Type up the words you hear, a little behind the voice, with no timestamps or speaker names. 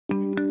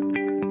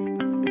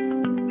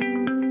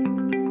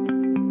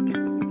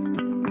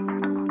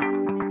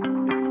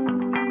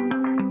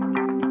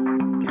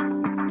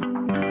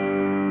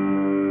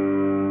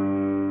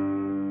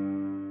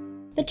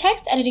The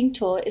text editing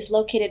tool is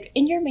located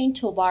in your main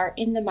toolbar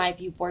in the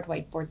myViewBoard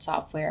whiteboard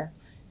software.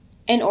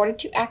 In order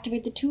to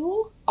activate the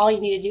tool, all you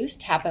need to do is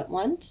tap it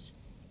once,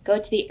 go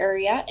to the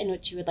area in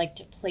which you would like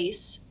to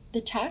place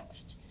the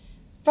text.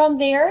 From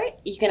there,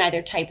 you can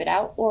either type it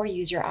out or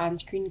use your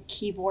on-screen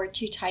keyboard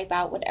to type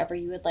out whatever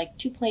you would like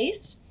to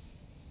place.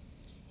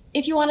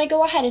 If you want to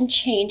go ahead and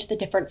change the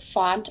different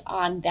font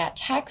on that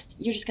text,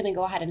 you're just going to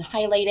go ahead and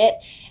highlight it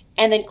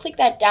and then click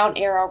that down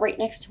arrow right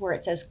next to where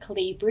it says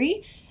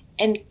Calibri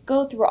and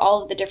go through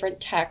all of the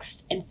different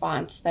text and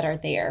fonts that are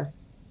there.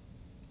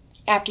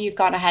 After you've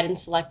gone ahead and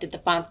selected the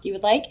font that you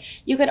would like,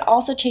 you can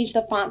also change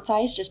the font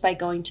size just by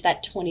going to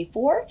that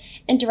 24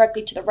 and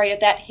directly to the right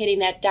of that, hitting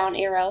that down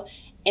arrow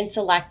and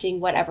selecting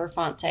whatever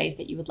font size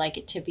that you would like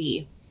it to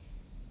be.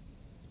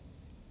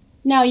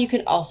 Now you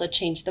can also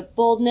change the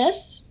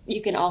boldness.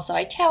 You can also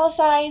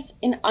italicize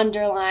and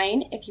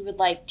underline if you would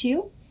like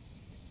to.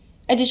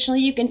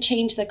 Additionally, you can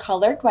change the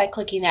color by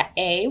clicking that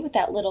A with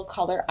that little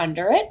color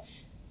under it,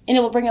 and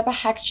it will bring up a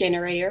hex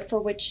generator for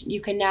which you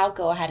can now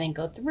go ahead and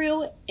go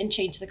through and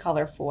change the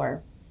color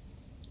for.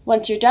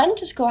 Once you're done,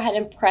 just go ahead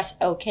and press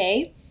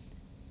OK,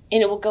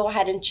 and it will go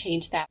ahead and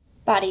change that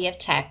body of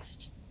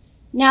text.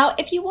 Now,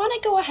 if you want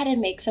to go ahead and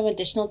make some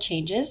additional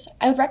changes,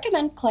 I would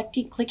recommend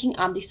clicking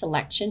on the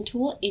selection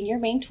tool in your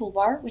main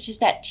toolbar, which is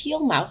that teal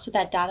mouse with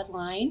that dotted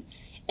line.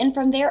 And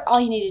from there, all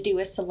you need to do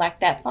is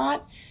select that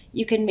font.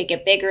 You can make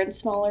it bigger and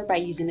smaller by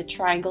using the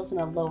triangles in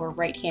the lower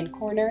right-hand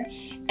corner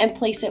and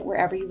place it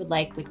wherever you would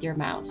like with your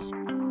mouse.